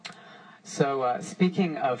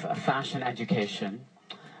Speaking of fashion education,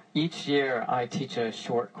 each year I teach a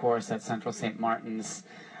short course at Central St. Martin's,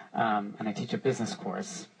 and I teach a business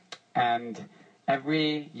course. And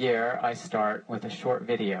every year I start with a short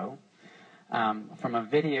video from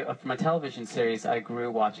a television series I grew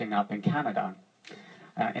watching up in Canada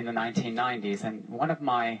in the 1990s. And one of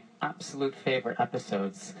my absolute favorite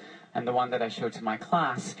episodes, and the one that I showed to my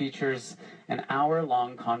class, features an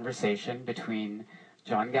hour-long conversation between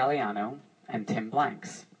John Galliano and Tim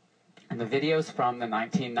Blanks. And the video's from the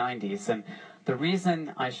 1990s. And the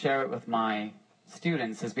reason I share it with my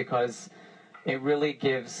students is because it really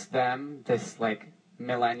gives them, this like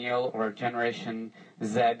millennial or Generation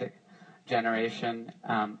Z generation,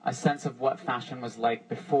 a sense of what fashion was like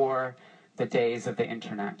before the days of the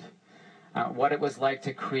internet. What it was like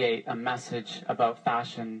to create a message about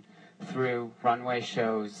fashion through runway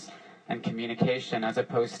shows and communication as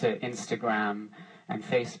opposed to Instagram and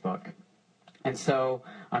Facebook. And so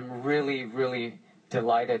I'm really, really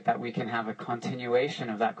delighted that we can have a continuation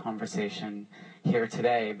of that conversation here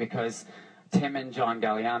today, because Tim and John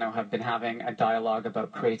Galliano have been having a dialogue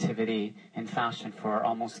about creativity in fashion for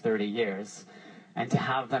almost 30 years. And to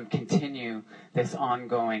have them continue this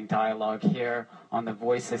ongoing dialogue here on the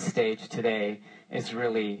Voices stage today is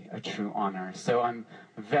really a true honor. So I'm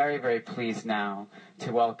very, very pleased now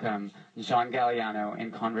to welcome John Galliano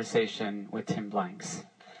in conversation with Tim Blanks.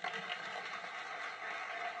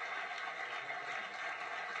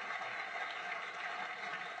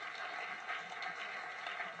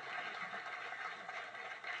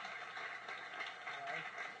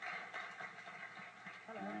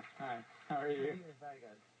 Hi, how are you? Very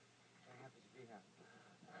good. I'm happy to be here.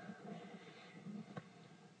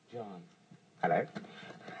 John. Hello.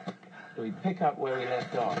 Do we pick up where we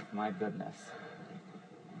left off? My goodness.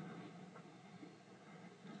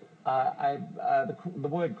 The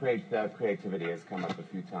word creativity has come up a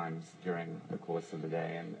few times during the course of the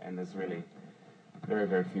day, and there's really very,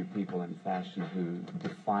 very few people in fashion who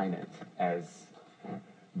define it as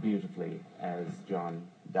beautifully as John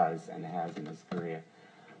does and has in his career.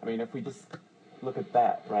 I mean, if we just look at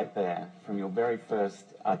that right there, from your very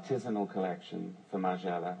first artisanal collection for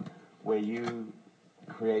Margiela, where you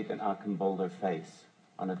create an Archamboldo face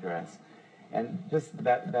on a dress. And just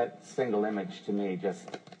that single image to me, there's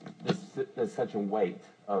such a weight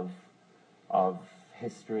of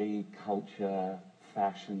history, culture,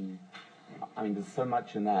 fashion. I mean, there's so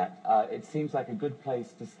much in that. It seems like a good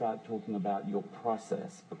place to start talking about your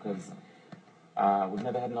process, because we've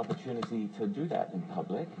never had an opportunity to do that in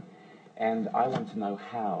public, and I want to know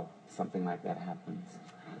how something like that happens.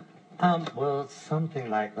 Well, something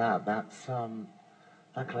like that. That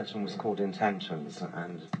collection was called Intentions,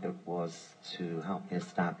 and it was to help me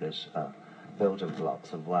establish building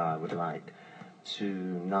blocks of where I would like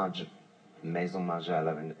to nudge Maison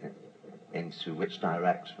Margiela into which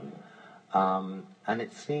direction. And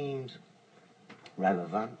it seemed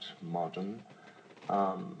relevant, modern,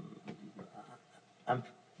 and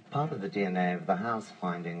part of the DNA of the house,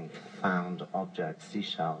 finding found objects,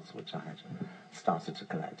 seashells, which I had started to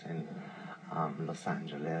collect in Los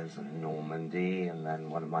Angeles and Normandy, and then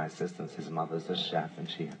one of my assistants, his mother's a chef, and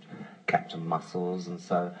she had kept mussels, and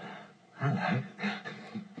so, hello.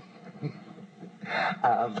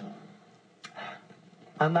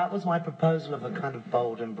 And that was my proposal of a kind of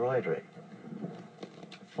bold embroidery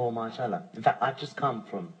for Margiela. In fact, I've just come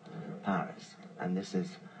from Paris, and this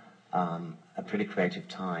is a pretty creative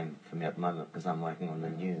time for me at the moment, because I'm working on the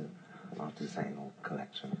new artisanal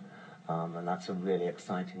collection, and that's a really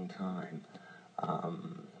exciting time.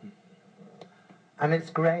 And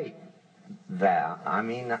it's great there. I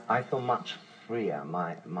mean, I feel much freer.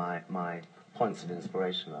 My points of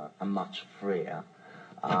inspiration are much freer.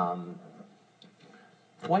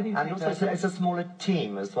 Why do you and think also that? It's a smaller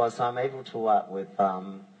team as well, so I'm able to work with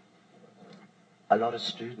a lot of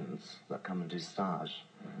students that come and do stage,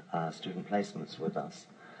 student placements with us.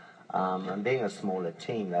 And being a smaller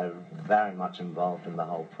team, they're very much involved in the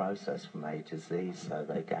whole process from A to Z, so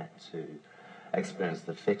they get to experience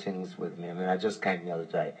the fittings with me. I mean, I just came the other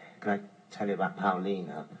day. Can I tell you about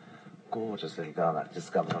Paulina? Gorgeous little girl that I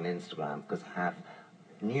discovered on Instagram, because I have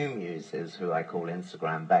new muses who I call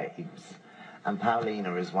Instagram babes, and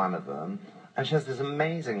Paulina is one of them. And she has this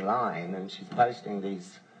amazing line, and she's posting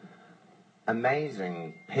these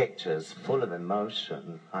amazing pictures full of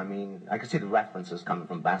emotion. I mean, I can see the references coming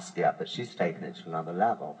from Basquiat, but she's taken it to another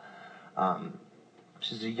level.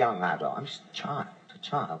 She's a young adult. I mean, she's a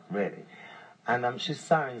child, really. And she's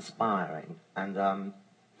so inspiring. And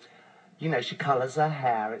you know, she colours her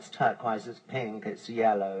hair. It's turquoise, it's pink, it's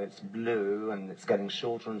yellow, it's blue, and it's getting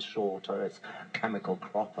shorter and shorter. It's chemical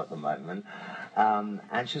crop at the moment.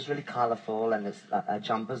 And she's really colourful, and her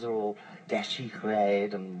jumpers are all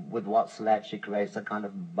déchiré, and with what's left, she creates a kind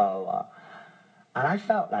of boa. And I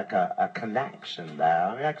felt like a connection there.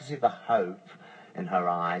 I mean, I could see the hope in her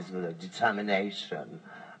eyes, the determination.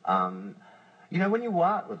 You know, when you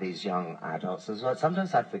work with these young adults as well,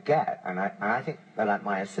 sometimes I forget, and I think they're like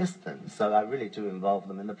my assistants, so I really do involve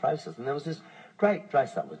them in the process. And there was this great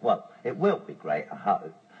dress-up with, well, it will be great, I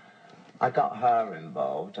hope. I got her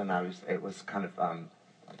involved, and it was kind of, I'm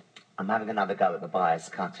having another go at the bias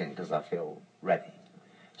cutting because I feel ready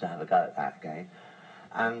to have a go at that again.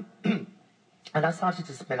 And and I started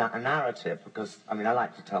to spin out a narrative because, I mean, I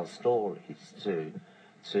like to tell stories to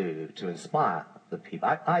inspire the people.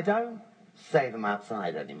 I don't say them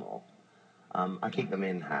outside anymore. I keep them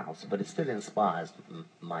in-house, but it still inspires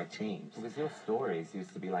my teams. Because your stories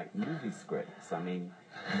used to be like movie scripts. I mean,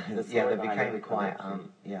 yeah, they became quite,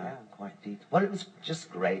 quite deep. Well, it was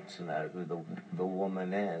just great to know who the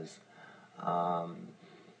woman is. So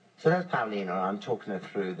there's Paulina. I'm talking her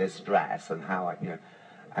through this dress and how you know,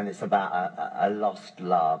 and it's about a lost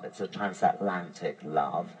love. It's a transatlantic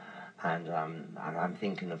love, and I'm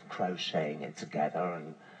thinking of crocheting it together,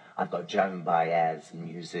 and I've got Joan Baez's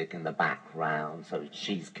music in the background, so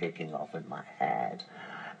she's kicking off in my head,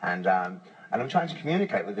 and I'm trying to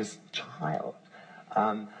communicate with this child,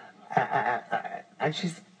 and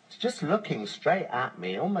she's just looking straight at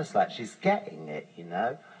me, almost like she's getting it, you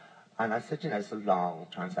know. And I said, you know, it's a long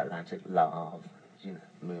transatlantic love, you know,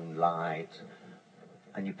 moonlight,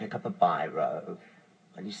 and you pick up a biro,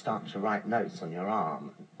 and you start to write notes on your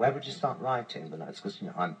arm. Where would you start writing the notes? Because, you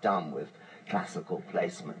know, I'm done with classical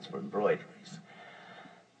placements for embroideries.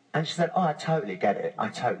 And she said, oh, I totally get it. I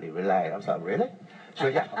totally relate. I was like, really? She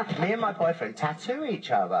went, yeah, me and my boyfriend tattoo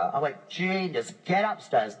each other. I went, genius, get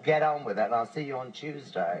upstairs, get on with it, and I'll see you on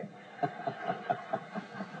Tuesday.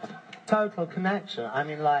 Total connection. I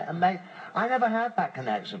mean, like, amazing. I never had that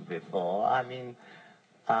connection before. I mean,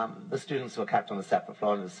 the students were kept on a separate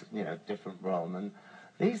floor in a, you know, different room, and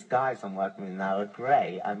these guys I'm working with now are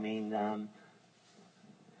great. I mean,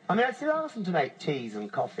 I still ask them to make teas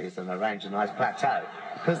and coffees and arrange a nice plateau,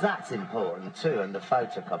 because that's important too, and the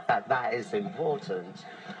photocopy, that is important.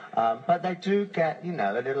 But they do get, you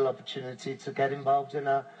know, a little opportunity to get involved in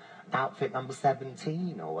a outfit number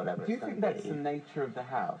 17 or whatever. Do you think that's the nature of the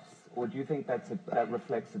house, or do you think that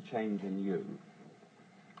reflects a change in you?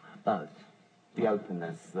 Both. The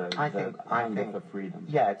openness, the hunger for freedom.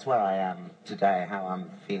 Yeah, it's where I am today, how I'm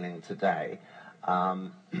feeling today. Yeah,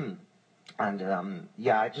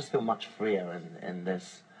 I just feel much freer in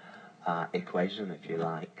this equation, if you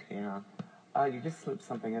like, yeah. You just slipped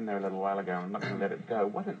something in there a little while ago. I'm not going to let it go.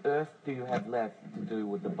 What on earth do you have left to do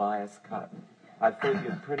with the bias cut? I thought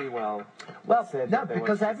you'd pretty well said no,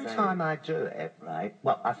 because every time I do it, right,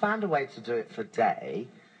 well, I found a way to do it for day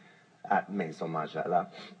at Maison Margiela.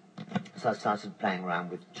 So I started playing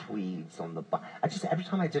around with tweeds on the every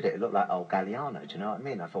time I did it, it looked like old Galliano, do you know what I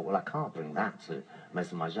mean? I thought, well, I can't bring that to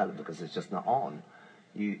Maison Margiela because it's just not on.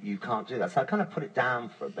 You can't do that. So I kind of put it down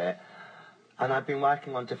for a bit, and I've been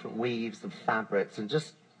working on different weaves of fabrics and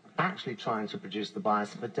just actually trying to produce the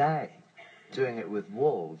bias of a day, doing it with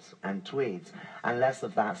wools and tweeds, and less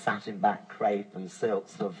of that satin-back crepe and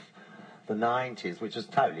silks of the 90s, which is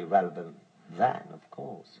totally relevant then, of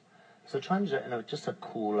course. So trying to do it in just a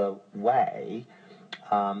cooler way.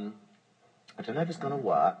 I don't know if it's going to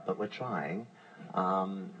work, but we're trying.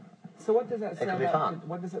 So what does that say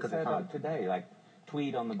about today? Like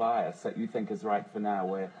tweed on the bias that you think is right for now,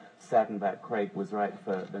 where satin-back crepe was right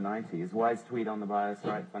for the 90s. Why is tweed on the bias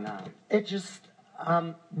right for now? It just,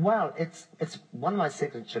 well, it's one of my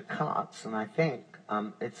signature cuts, and I think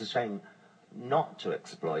it's a shame not to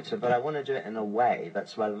exploit it, but I want to do it in a way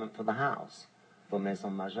that's relevant for the house, for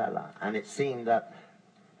Maison Margiela. And it seemed that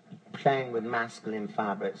playing with masculine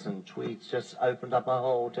fabrics and tweeds just opened up a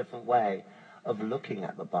whole different way of looking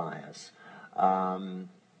at the bias. And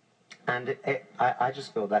I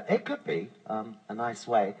just feel that it could be a nice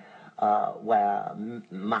way where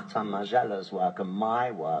Madame Margiela's work and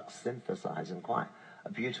my work synthesize in quite a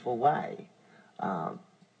beautiful way.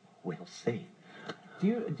 We'll see.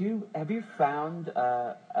 Have you found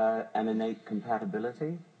an innate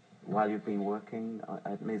compatibility while you've been working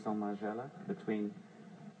at Maison Margiela between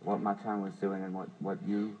what Martin was doing and what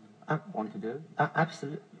you want to do?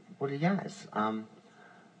 Absolutely. Well, yes. I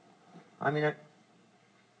mean,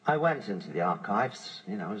 I went into the archives,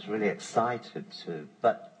 you know, I was really excited to,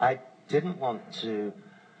 but I didn't want to,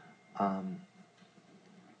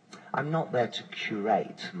 I'm not there to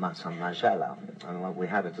curate Martin Magella. And we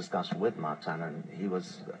had a discussion with Martin, and he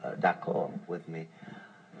was d'accord with me.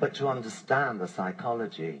 But to understand the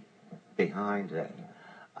psychology behind it,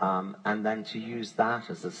 and then to use that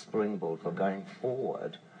as a springboard for going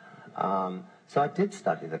forward. So I did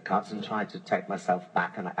study the cuts and tried to take myself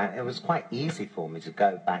back, and it was quite easy for me to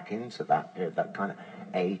go back into that period, that kind of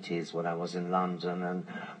 80s when I was in London, and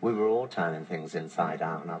we were all turning things inside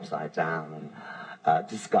out and upside down, and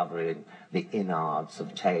discovering the innards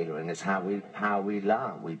of tailoring is how we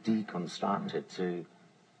learn. We deconstruct it to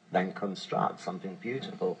then construct something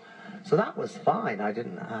beautiful. So that was fine. I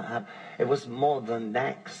didn't have... It was more the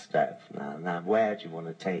next step now. Now, where do you want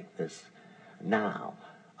to take this now?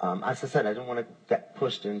 As I said, I didn't want to get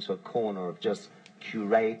pushed into a corner of just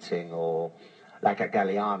curating, or like at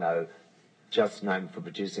Galliano, just known for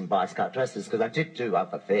producing bias-cut dresses, because I did do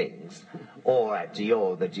other things. Or at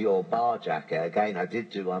Dior, the Dior bar jacket, again, I did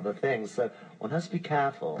do other things. So one has to be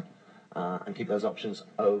careful and keep those options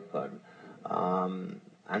open.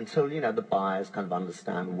 Until, you know, the buyers kind of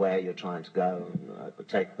understand where you're trying to go and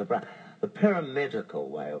take the brand. The pyramidical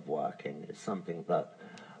way of working is something that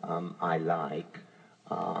I like.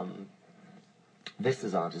 This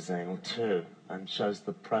is artisanal too, and shows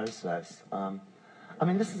the process. I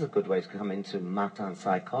mean, this is a good way to come into Martin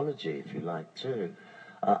psychology, if you like, too.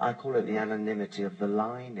 I call it the anonymity of the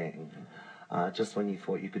lining. Just when you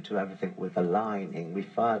thought you could do everything with a lining, we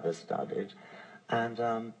further studied.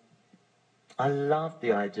 And I love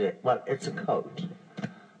the idea. Well, it's a coat,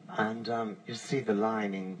 and you see the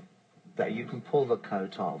lining, that you can pull the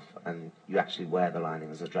coat off, and you actually wear the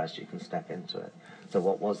lining as a dress. You can step into it. So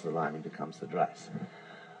what was the lining becomes the dress.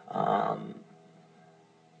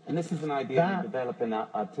 And this is an idea you develop in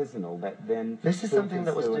artisanal that then... This is something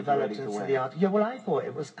that was developed into the art. Yeah, well, I thought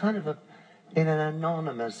it was kind of in an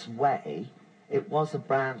anonymous way. It was a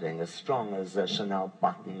branding as strong as a Chanel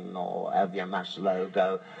button or LVMH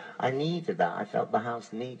logo. I needed that. I felt the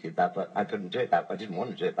house needed that, but I couldn't do it that way. I didn't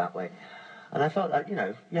want to do it that way. And I felt like, you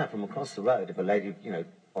know, yeah, from across the road, if a lady, you know,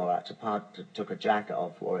 or at a party took a jacket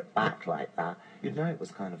off, wore it back like that, you'd know it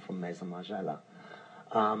was kind of from Maison Margiela.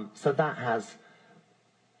 So that has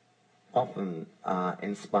often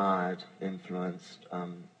inspired, influenced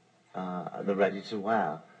the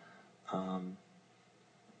ready-to-wear.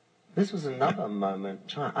 This was another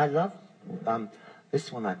moment. I love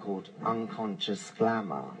this one I called Unconscious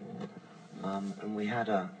Glamour. And we had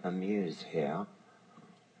a muse here,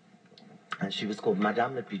 and she was called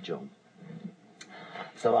Madame le Pigeon.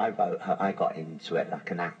 So I wrote her, I got into it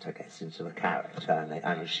like an actor gets into a character,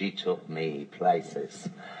 and she took me places.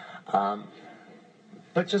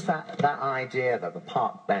 But just that idea that the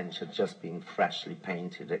park bench had just been freshly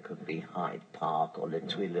painted, it could be Hyde Park or Les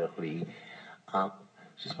Tuileries.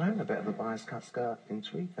 She's wearing a bit of a bias-cut skirt in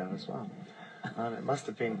tweed there as well. It must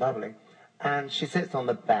have been bubbling. And she sits on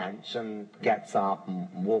the bench and gets up and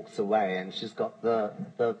walks away, and she's got the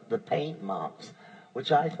paint marks,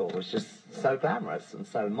 which I thought was just so glamorous and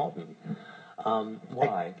so modern.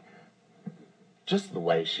 Why? Just the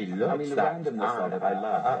way she looks. I mean, the randomness of it, I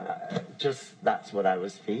love. Just, that's what I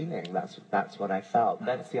was feeling. That's what I felt.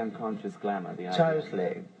 That's the unconscious glamour, the idea.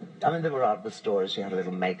 Totally. I mean, there were other stories. She had a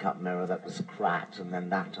little makeup mirror that was cracked, and then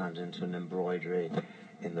that turned into an embroidery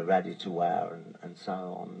in the ready-to-wear, and so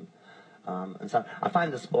on. And so I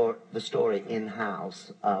find the story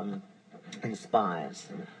in-house inspires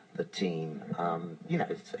the team. You know,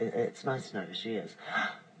 it's nice to know who she is,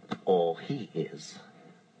 or he is.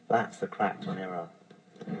 That's the cracked mirror,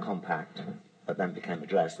 compact, that then became a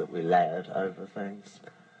dress that we layered over things.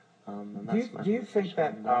 Do you think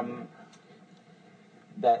that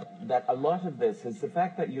that a lot of this is the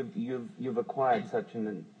fact that you've acquired such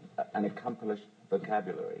an accomplished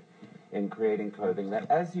vocabulary in creating clothing,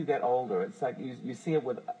 that as you get older, it's like you see it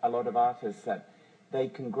with a lot of artists, that they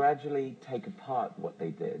can gradually take apart what they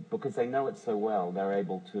did because they know it so well, they're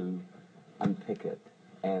able to unpick it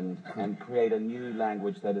and create a new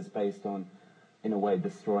language that is based on, in a way,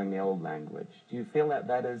 destroying the old language. Do you feel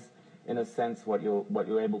that is, in a sense, what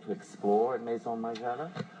you're able to explore at Maison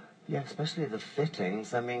Margiela? Yeah, especially the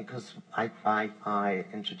fittings. I mean, because I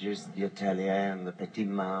introduced the atelier and the petit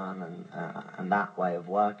man and that way of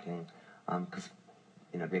working, because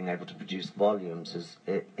you know, being able to produce volumes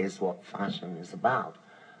is what fashion is about.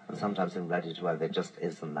 And sometimes in ready-to-wear there just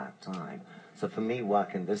isn't that time. So for me,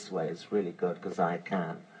 working this way is really good because I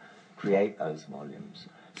can create those volumes.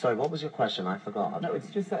 Sorry, what was your question? I forgot. No, it's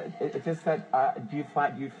just that. Do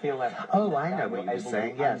you feel that? Oh, I know what you were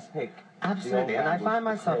saying. Yes, absolutely. And I find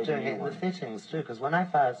myself doing it in the fittings too, because when I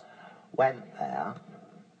first went there,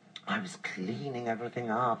 I was cleaning everything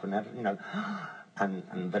up and you know, And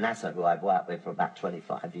Vanessa, who I've worked with for about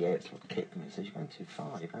 25 years, would kick me and say, "You're going too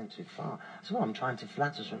far, you're going too far." So I'm trying to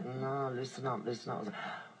flatter. She went, "No, listen up, listen up."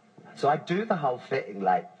 So I do the whole fitting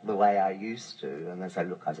like the way I used to, and they say,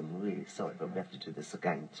 "Look, guys, I'm really sorry, but we have to do this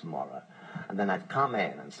again tomorrow." And then I'd come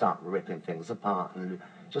in and start ripping things apart, and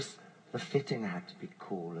just the fitting had to be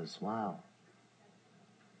cool as well.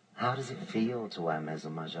 How does it feel to wear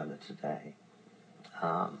Maison Margiela today?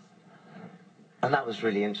 And that was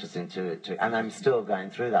really interesting and I'm still going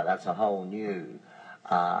through that. That's a whole new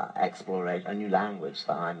exploration, a new language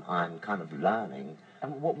that I'm kind of learning.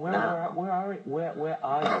 And where are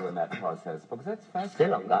you in that process? Because that's fascinating.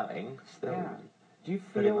 Still ongoing. Still. Yeah. Do you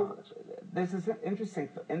feel there's this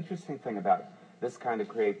interesting thing about this kind of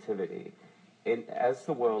creativity? As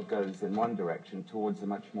the world goes in one direction towards a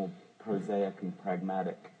much more prosaic and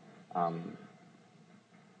pragmatic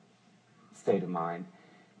state of mind,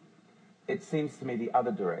 it seems to me the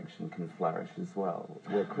other direction can flourish as well,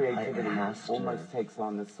 where creativity almost takes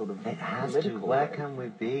on this sort of it has to. Where can we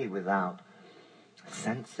be without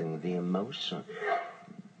sensing the emotion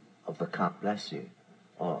of the cut, bless you,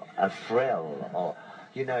 or a frill, or,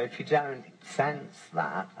 you know, if you don't sense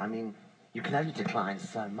that, I mean, you can only decline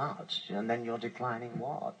so much, and then you're declining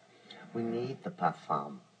what? We need the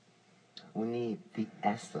parfum. We need the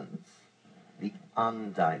essence, the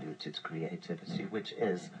undiluted creativity, which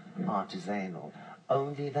is artisanal.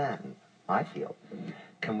 Only then, I feel,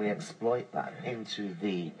 can we exploit that into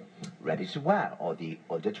the ready-to-wear, or the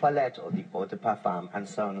eau de toilette, or the eau de parfum, and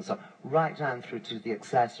so on and so on, right down through to the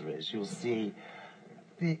accessories. You'll see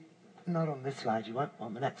not on this slide, you won't,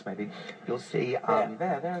 on the next maybe, you'll see...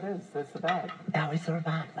 there it is, there's the bag. Oh, is there a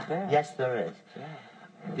bag there? There. Yes, there is.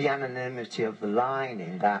 Yeah. The anonymity of the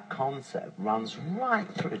lining, that concept, runs right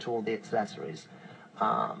through to all the accessories.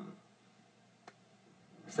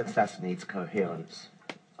 Success needs coherence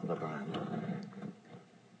of a brand.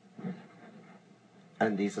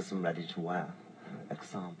 And these are some ready-to-wear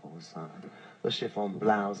examples. The chiffon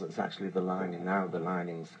blouse, that's actually the lining. Now the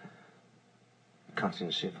lining's cut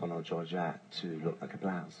in chiffon or georgette to look like a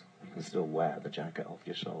blouse. You can still wear the jacket off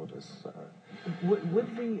your shoulders. So.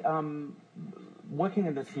 With the working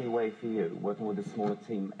in this new way for you, working with a smaller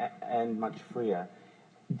team and much freer,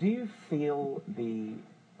 do you feel the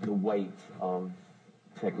weight of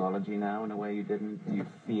technology now in a way you didn't? Do you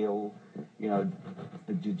feel, you know,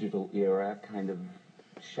 the digital era kind of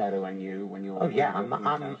shadowing you when you're... Oh yeah,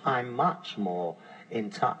 I'm much more in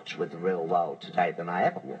touch with the real world today than I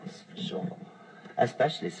ever was, for sure.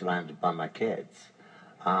 Especially surrounded by my kids.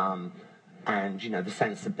 And, you know, the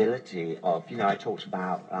sensibility of, you know, I talked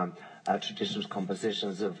about traditional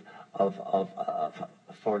compositions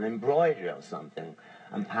for an embroidery or something.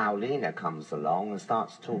 And Paulina comes along and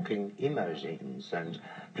starts talking emojis and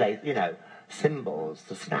play, you know, symbols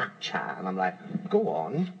to Snapchat. And I'm like, go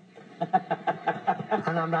on.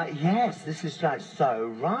 And I'm like, yes, this is like so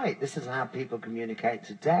right. This is how people communicate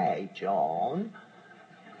today, John.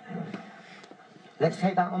 Let's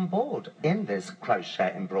take that on board in this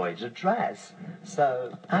crochet embroidered dress.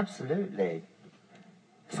 So, absolutely.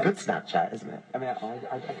 It's good Snapchat, isn't it? I mean, I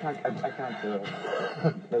can't do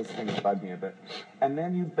it. Those things bug me a bit. And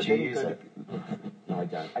then you... Do you use it? No, I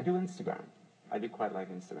don't. I do Instagram. I do quite like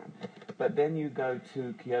Instagram. But then you go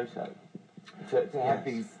to Kyoto to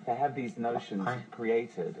have these notions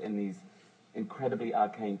created in these incredibly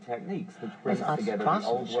arcane techniques, which brings together the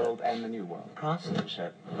old world and the new world.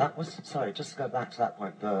 Craftsmanship. That was, sorry, just to go back to that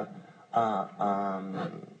point, the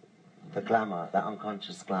glamour, that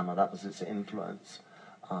unconscious glamour, that was its influence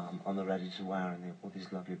on the ready-to-wear and all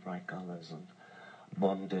these lovely bright colours and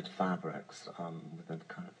bonded fabrics with a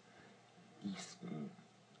kind of Eastern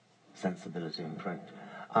sensibility and print.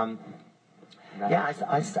 Yeah,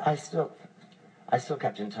 I still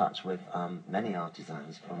kept in touch with many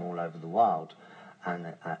artisans from all over the world,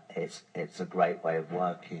 and it's a great way of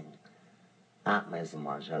working at Maison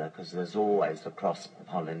Margiela because there's always the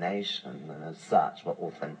cross-pollination and as such, but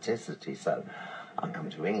authenticity. So I come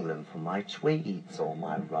to England for my tweeds or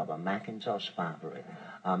my rubber Macintosh fabric.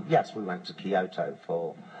 Yes, we went to Kyoto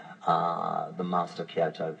for the master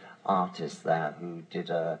Kyoto artist there who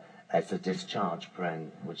did it's a discharge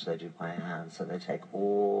print, which they do by hand, so they take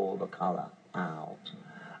all the colour out,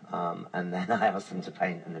 and then I asked them to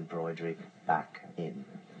paint an embroidery back in.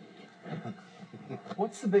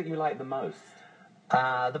 What's the bit you like the most?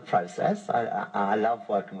 The process. I love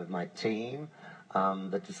working with my team.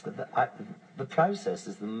 The process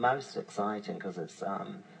is the most exciting because it's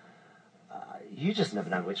you just never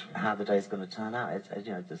know how the day's going to turn out. It's,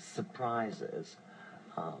 you know, the surprises.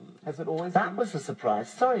 Has it always That been? was a surprise.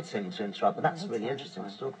 Sorry, Tim, to interrupt, but that's really interesting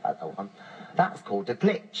to talk about that one. That's called a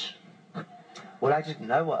glitch. Well, I didn't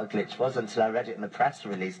know what a glitch was until I read it in the press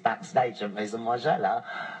release backstage at Maison Margiela.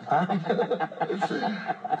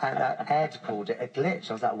 And Ed called it a glitch.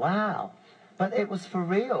 I was like, wow. But it was for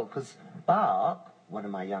real, because Bart, one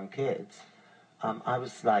of my young kids, I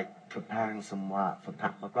was like preparing some work for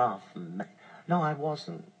Pat McGrath. No, I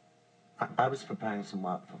wasn't. I was preparing some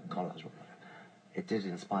work for college. It did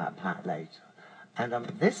inspire Pat later. And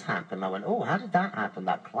this happened. I went, oh, how did that happen?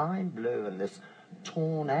 That Klein blue and this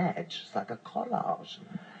torn edge. It's like a collage.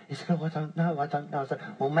 He said, oh, I don't know. I said,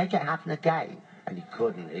 well, make it happen again. And he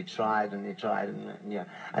couldn't. He tried, and yeah.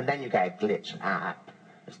 And then you get a glitch.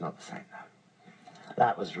 It's not the same, though.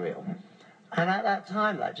 That was real. And at that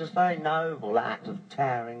time, that just very noble act of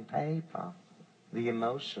tearing paper, the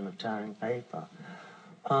emotion of tearing paper.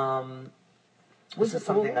 Was it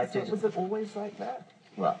always like that?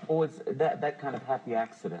 Well, or was that kind of happy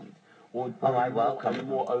accident? Or I are welcome you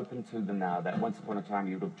more open to them now that once upon a time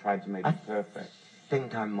you would have tried to make it perfect? I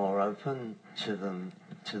think I'm more open to them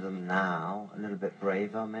now, a little bit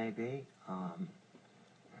braver maybe.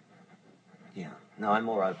 Yeah, no, I'm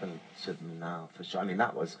more open to them now for sure. I mean,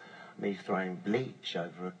 that was me throwing bleach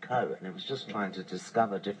over a coat, and it was just trying to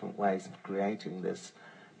discover different ways of creating this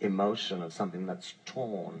emotion of something that's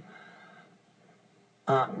torn.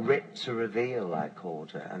 Ripped to reveal, I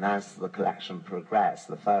called it. And as the collection progressed,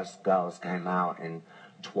 the first girls came out in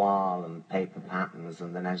toile and paper patterns,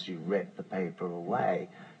 and then as you ripped the paper away,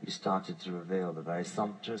 you started to reveal the very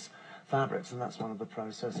sumptuous fabrics, and that's one of the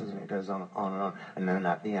processes, and it goes on and on. And then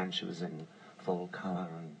at the end, she was in full colour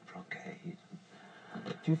and brocade.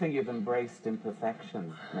 Do you think you've embraced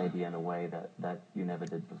imperfection, maybe in a way that you never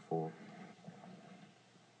did before?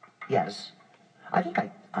 Yes. I think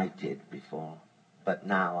I did before. But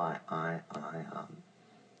now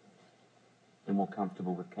You're more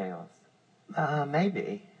comfortable with chaos?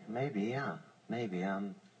 Maybe, yeah. Maybe,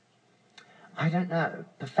 I don't know.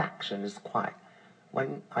 Perfection is quite...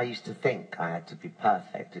 When I used to think I had to be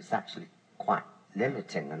perfect, it's actually quite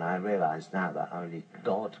limiting, and I realise now that only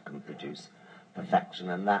God can produce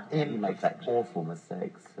perfection, and that imperfection... He makes awful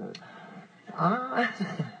mistakes. So.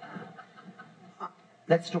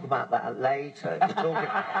 Let's talk about that later.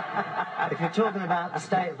 If you're talking about the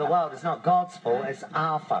state of the world, it's not God's fault, it's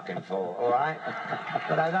our fucking fault, all right?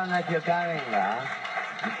 But I don't know if you're going there.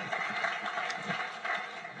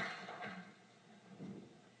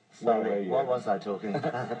 Sorry, what was I talking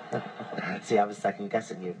about? See, I was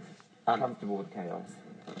second-guessing you. Comfortable with chaos.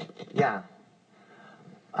 Yeah.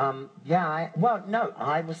 I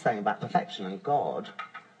was saying about perfection and God,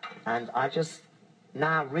 and I just...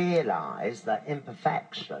 now realise that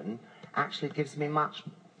imperfection actually gives me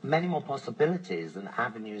many more possibilities and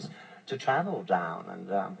avenues to travel down,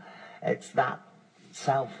 and it's that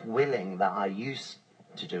self-willing that I used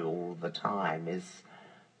to do all the time is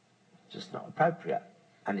just not appropriate,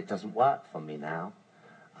 and it doesn't work for me now.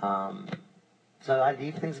 So I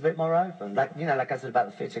leave things a bit more open. Like I said about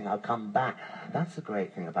the fitting, I'll come back. That's the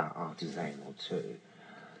great thing about artisanal too.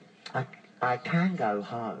 I can go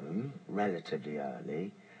home relatively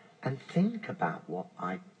early and think about what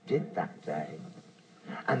I did that day,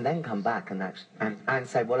 and then come back and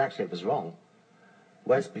say, well, actually, it was wrong.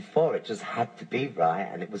 Whereas before, it just had to be right,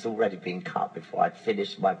 and it was already being cut before I'd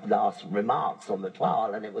finished my last remarks on the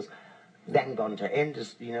toile, and it was then gone to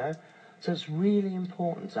industry, So it's really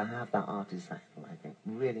important to have that artisanal, I think,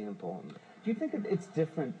 really important. Do you think it's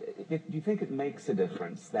different? Do you think it makes a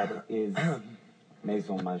difference that it is...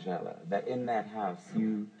 Maison Margiela, that in that house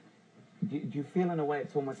do you feel in a way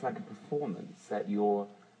it's almost like a performance, that you're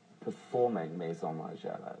performing Maison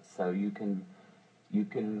Margiela, so you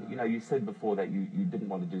said before that you didn't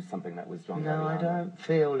want to do something that was John Galliano. No, I don't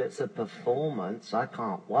feel it's a performance. I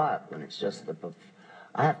can't work when it's just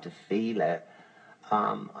I have to feel it.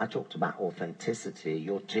 I talked about authenticity.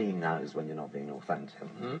 Your team knows when you're not being authentic.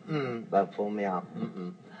 They'll pull me up.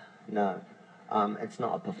 No. It's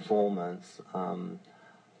not a performance.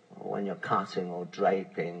 When you're cutting or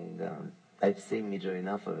draping, they've seen me do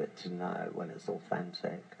enough of it to know when it's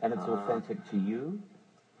authentic. And it's authentic to you?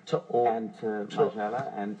 To all. And to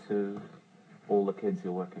Margiela and to all the kids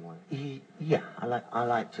you're working with? Yeah, I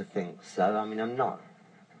like to think so. I mean, I'm not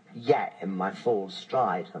yet in my full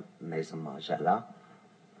stride at Maison Margiela.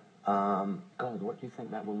 God, what do you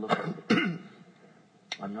think that will look like?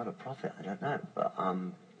 I'm not a prophet, I don't know, but...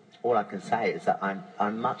 all I can say is that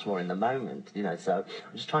I'm much more in the moment, so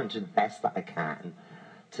I'm just trying to do the best that I can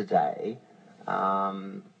today,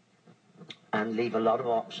 and leave a lot of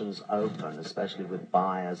options open, especially with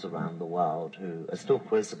buyers around the world who are still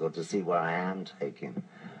quizzical to see where I am taking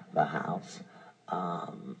the house.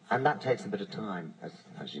 And that takes a bit of time,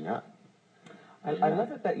 as you know. I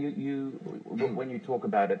love it that when you talk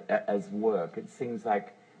about it as work, it seems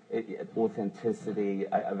like authenticity,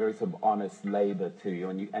 a very sort of honest labor to you,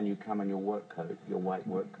 and you come in your work coat, your white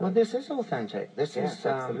work coat. Well, this is authentic. This yes, is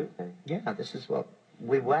absolutely. Yeah, this is what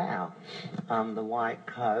we wear. The white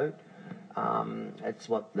coat. It's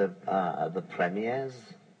what the premiers,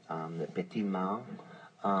 the petit main.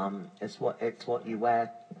 It's what you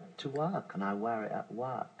wear to work, and I wear it at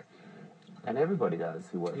work. And everybody does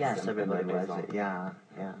who works. Yes, everybody wears it. Yeah,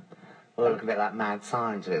 yeah. Or look a bit like mad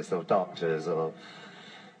scientists or doctors or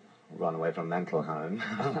run away from a mental home.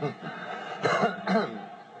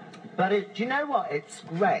 But do you know what? It's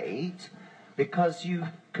great because you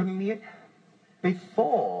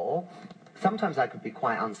before, sometimes I could be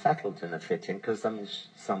quite unsettled in a fitting because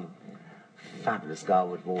some fabulous girl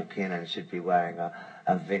would walk in and she'd be wearing a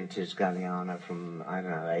vintage Galliano from, I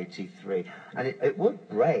don't know, 83. And it would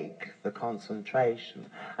break the concentration.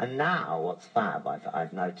 And now what's fab,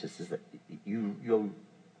 I've noticed, is that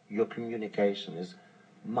your communication is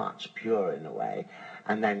much purer in a way.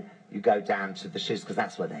 And then you go down to the shoes, because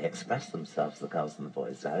that's where they express themselves, the girls and the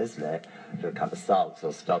boys now, isn't it? Do a couple of socks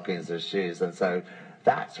or stockings or shoes. And so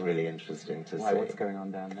that's really interesting to see. What's going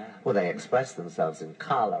on down there? Well, they express themselves in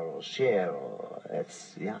colour or sheer, or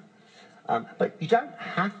yeah. But you don't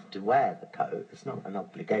have to wear the coat. It's not an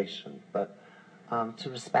obligation. But to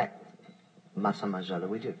respect Mata Majella,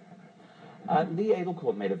 we do. Lee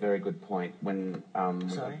Adelcourt made a very good point when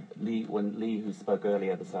Lee, who spoke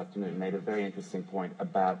earlier this afternoon, made a very interesting point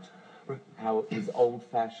about how it was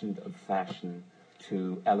old-fashioned of fashion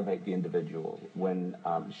to elevate the individual when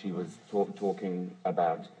she was talking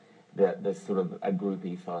about the sort of a group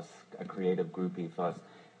ethos, a creative group ethos.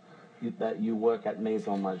 That you work at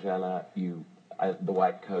Maison Margiela, the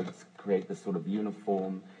white coats create this sort of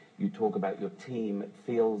uniform. You talk about your team. It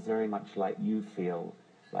feels very much like you feel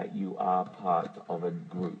like you are part of a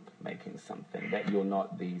group making something, that you're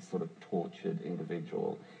not the sort of tortured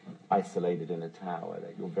individual isolated in a tower,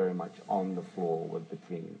 that you're very much on the floor with the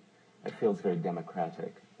team. It feels very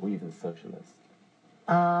democratic, or even socialist.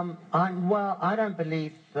 Well, I don't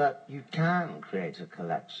believe that you can create a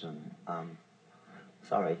collection,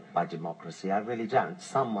 by democracy. I really don't.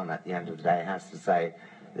 Someone at the end of the day has to say,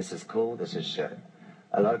 this is cool, this is shit.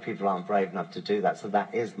 A lot of people aren't brave enough to do that, so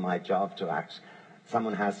that is my job to act.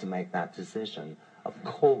 Someone has to make that decision. Of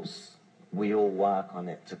course, we all work on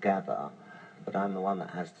it together, but I'm the one that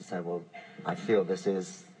has to say, well, I feel this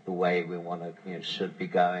is the way we want to, should be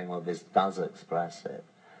going, or this does express it.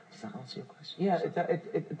 Does that answer your question? Yeah,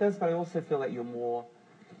 it does, but I also feel that you're more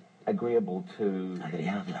agreeable to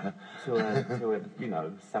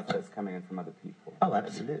stuff that's coming in from other people. Oh,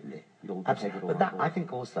 absolutely. You'll take it all but that, on board. I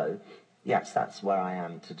think also, yes, that's where I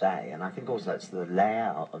am today, and I think also it's the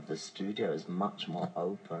layout of the studio is much more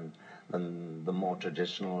open than the more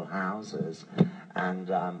traditional houses,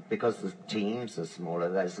 and because the teams are smaller,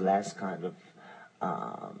 there's less kind of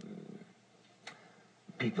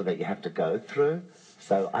people that you have to go through.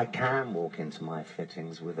 So I can walk into my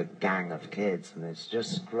fittings with a gang of kids, and it's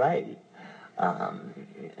just great.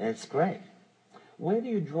 It's great. Where do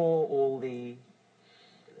you draw all the...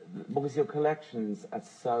 Because your collections are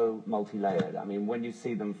so multi-layered. I mean, when you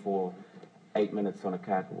see them for 8 minutes on a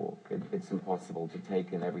catwalk, it's impossible to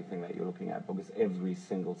take in everything that you're looking at, because every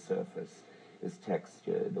single surface is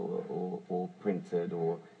textured or printed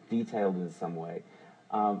or detailed in some way.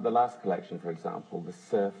 The last collection, for example, the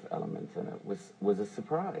surf element in it was a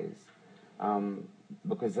surprise.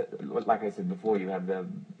 Because, like I said before, you have the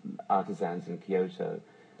artisans in Kyoto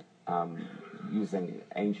using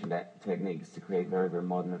ancient techniques to create very, very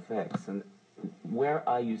modern effects. And where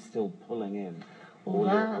are you still pulling in all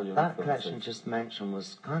your that collection just mentioned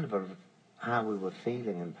was kind of how we were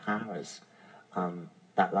feeling in Paris,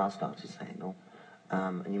 that last artisanal.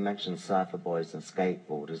 And you mentioned surfer boys and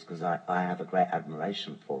skateboarders, because I have a great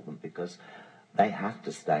admiration for them, because they have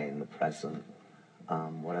to stay in the present.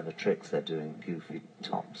 Whatever tricks they're doing, goofy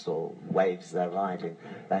tops or waves they're riding,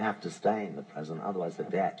 they have to stay in the present, otherwise they're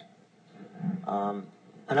dead. And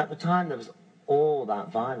at the time there was all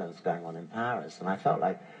that violence going on in Paris, and I felt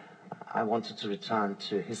like I wanted to return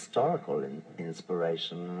to historical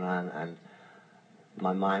inspiration, and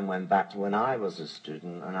my mind went back to when I was a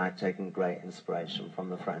student, and I'd taken great inspiration from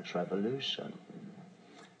the French Revolution,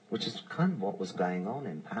 which is kind of what was going on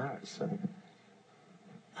in Paris. And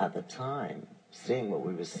at the time, seeing what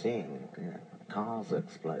we were seeing, cars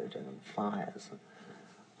exploding and fires.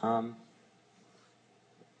 And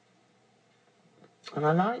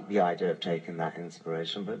I like the idea of taking that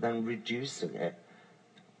inspiration, but then reducing it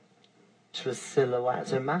to a silhouette.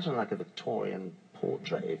 So imagine like a Victorian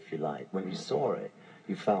portrait, if you like. When you saw it,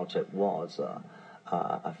 you felt it was a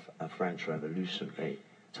French revolutionary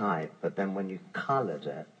type, but then when you coloured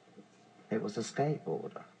it, it was a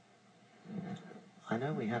skateboarder. I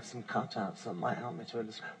know we have some cutouts that might help me to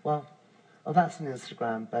illustrate. Well, that's an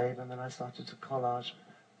Instagram babe, and then I started to collage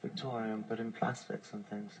Victoria and put in plastics and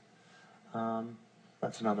things.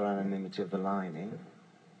 That's another anonymity of the lining.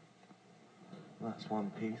 That's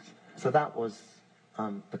one piece. So that was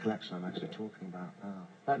the collection I'm actually talking about now.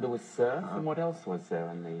 There was surf, and what else was there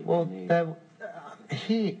in the... Well,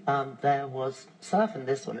 there was surf in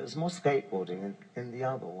this one. It was more skateboarding in the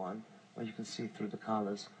other one, where you can see through the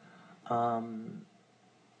colours.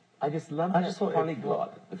 I just love that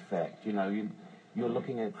polyglot effect. You know, you're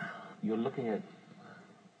looking at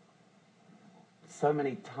so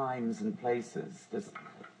many times and places just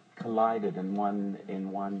collided in one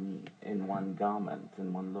garment,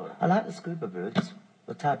 in one look. I like the scuba boots,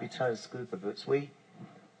 the tabby toe scuba boots. We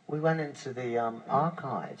went into the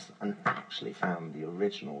archives and actually found the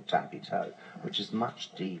original tabby toe, which is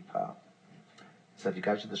much deeper. So if you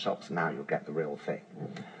go to the shops now, you'll get the real thing.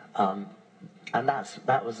 And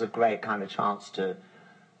that was a great kind of chance to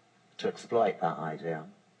exploit that idea.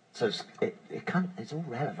 So it's all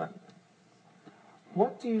relevant.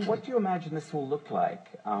 What do you imagine this will look like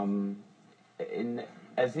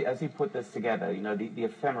as you put this together? You know, the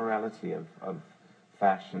ephemerality of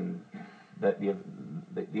fashion, the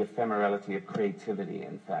ephemerality of creativity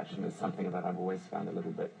in fashion is something that I've always found a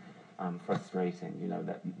little bit frustrating. You know,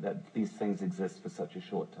 that these things exist for such a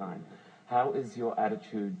short time. Has your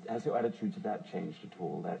attitude to that changed at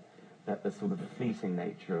all? That the sort of fleeting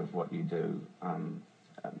nature of what you do,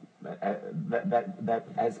 that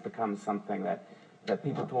has become something that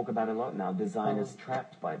people talk about a lot now. Design is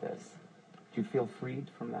trapped by this. Do you feel freed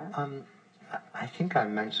from that? I think I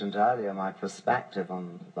mentioned earlier my perspective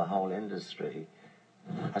on the whole industry.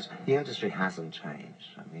 The industry hasn't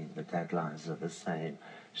changed. I mean, the deadlines are the same,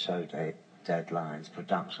 show date deadlines,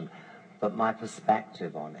 production. But my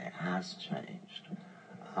perspective on it has changed.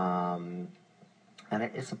 And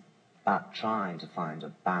it is about trying to find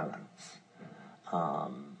a balance,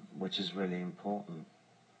 which is really important.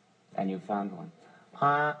 And you found one?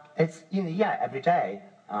 It's, every day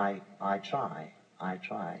I try.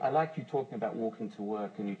 I like you talking about walking to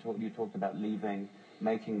work, and you talked about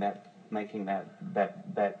making that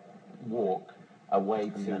walk a way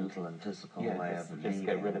to mental and physical way of just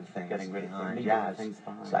get rid of things behind. Things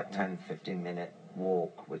behind. It's like 10-15-minute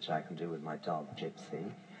walk, which I can do with my dog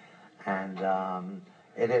Gypsy, and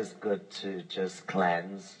it is good to just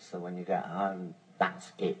cleanse. So when you get home,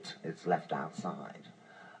 that's it. It's left outside.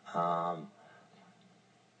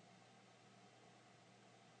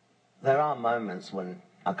 There are moments when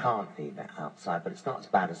I can't leave it outside, but it's not as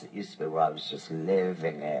bad as it used to be, where I was just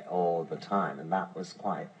living it all the time, and that was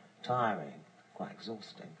quite tiring, quite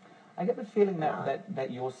exhausting. I get the feeling that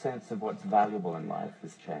your sense of what's valuable in life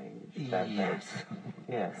has changed. Yes.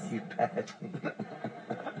 Yes. You bet.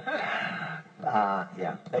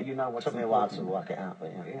 Yeah. That you know what's important. Took me a while to work it out,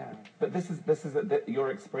 but yeah. Yeah. But you're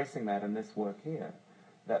expressing that in this work here.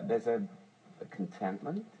 That there's a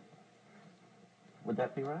contentment. Would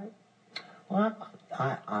that be right? Well,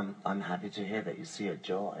 I'm happy to hear that you see a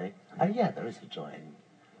joy. Yeah, there is a joy.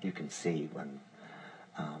 You can see when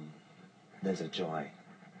there's a joy.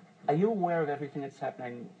 Are you aware of everything that's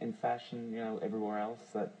happening in fashion, everywhere else?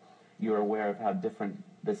 That you're aware of how different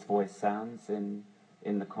this voice sounds in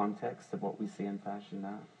the context of what we see in fashion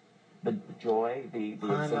now? The joy, the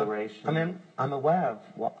exhilaration? I'm aware of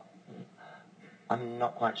what... I'm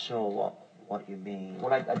not quite sure what you mean.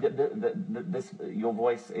 Well, your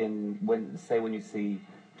voice when you see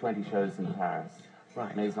 20 shows in Paris,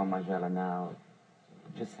 right. Maison Margiela now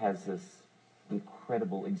just has this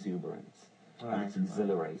incredible exuberance. Right. And it's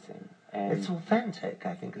exhilarating. And it's authentic,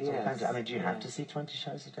 I think. It's authentic. I mean, do you have yes. to see 20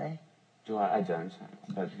 shows a day? Do I? I don't.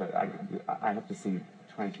 But I have to see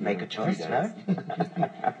 20. Make a choice, no?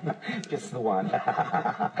 Just the one.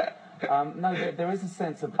 No, there is a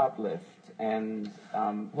sense of uplift. And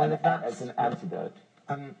as an antidote,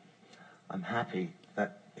 I'm happy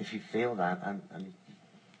that if you feel that, and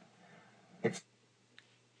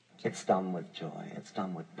it's done with joy, it's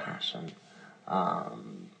done with passion.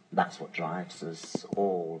 That's what drives us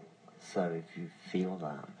all. So if you feel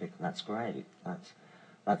that, that's great.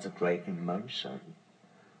 That's a great emotion.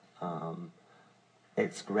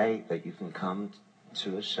 It's great that you can come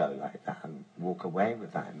to a show like that and walk away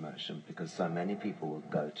with that emotion, because so many people will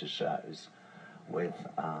go to shows with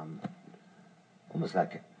almost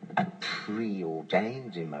like a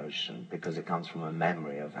preordained emotion, because it comes from a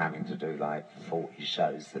memory of having to do like 40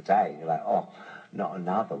 shows a day. You're like, oh, not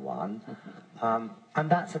another one. And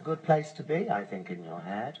that's a good place to be, I think, in your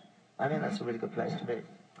head. I think that's a really good place to be.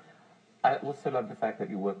 I also love the fact that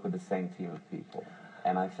you work with the same team of people,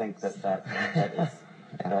 and I think that that's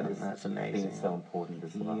amazing. Being so important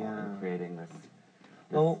as well in creating this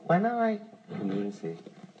well, when I community.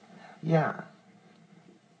 Yeah.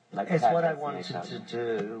 Like it's what I wanted to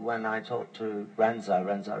do when I talked to Renzo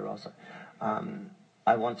Rosso.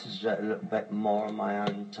 I wanted to do it a little bit more on my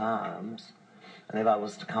own terms. And if I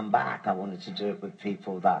was to come back, I wanted to do it with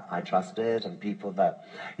people that I trusted and people that,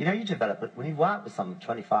 you know, you develop it. When you work with someone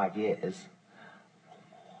 25 years,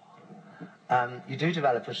 you do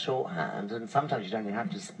develop a shorthand, and sometimes you don't even have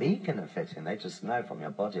to speak in a fitting. They just know from your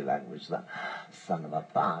body language that, son of a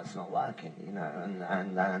bar, it's not working, you know,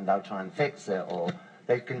 and they'll try and fix it, or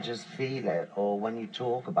they can just feel it, or when you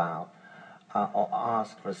talk about or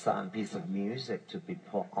ask for a certain piece of music to be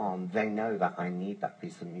put on, they know that I need that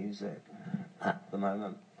piece of music at the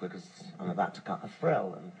moment because I'm about to cut a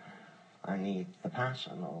frill and I need the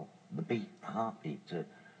passion or the beat, the heartbeat to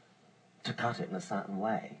cut it in a certain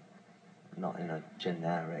way, not in a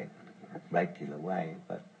generic, regular way,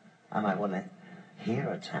 but I might want to hear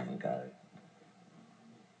a tango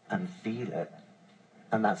and feel it,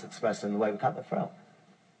 and that's expressed in the way we cut the frill.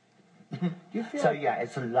 So yeah,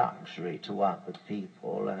 it's a luxury to work with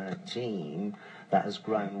people and a team that has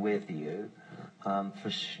grown with you, for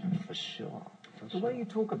sure. The way you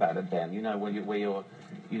talk about it, Ben, you know, where you've got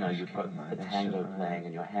the tango playing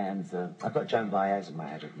and your hands are... I've got Joan Baez in my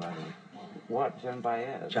head at the moment. What, Joan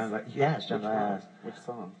Baez? Yes, Joan Baez. Which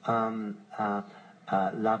song?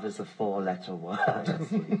 Love is a four-letter word.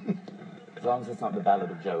 As long as it's not the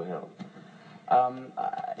Ballad of Joe Hill.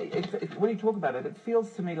 When you talk about it, it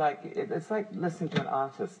feels to me like it's like listening to an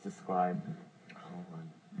artist describe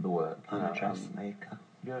the work. I'm a dressmaker.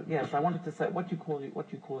 Yes, I wanted to say, what do you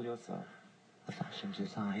call yourself? A fashion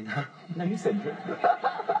designer. No, you said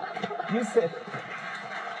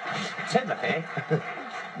Timothy.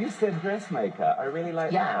 You said dressmaker. I really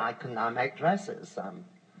like that. I make dresses.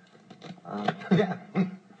 Yeah.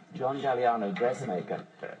 John Galliano, dressmaker.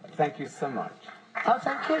 Thank you so much. Oh,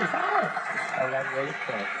 thank you. Thanks. Oh, that's really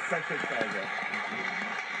good. Such a pleasure.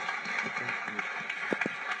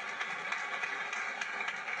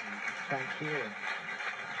 Thank you.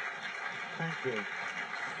 Thank you.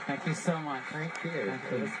 Thank you so much. Thank you.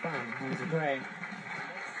 It was fun. It was great.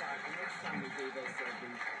 Next time we do this,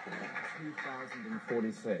 it'll be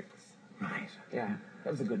 2046. Right. Yeah,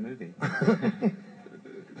 that was a good movie.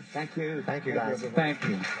 Thank you. Thank you, guys. Thank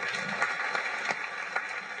you.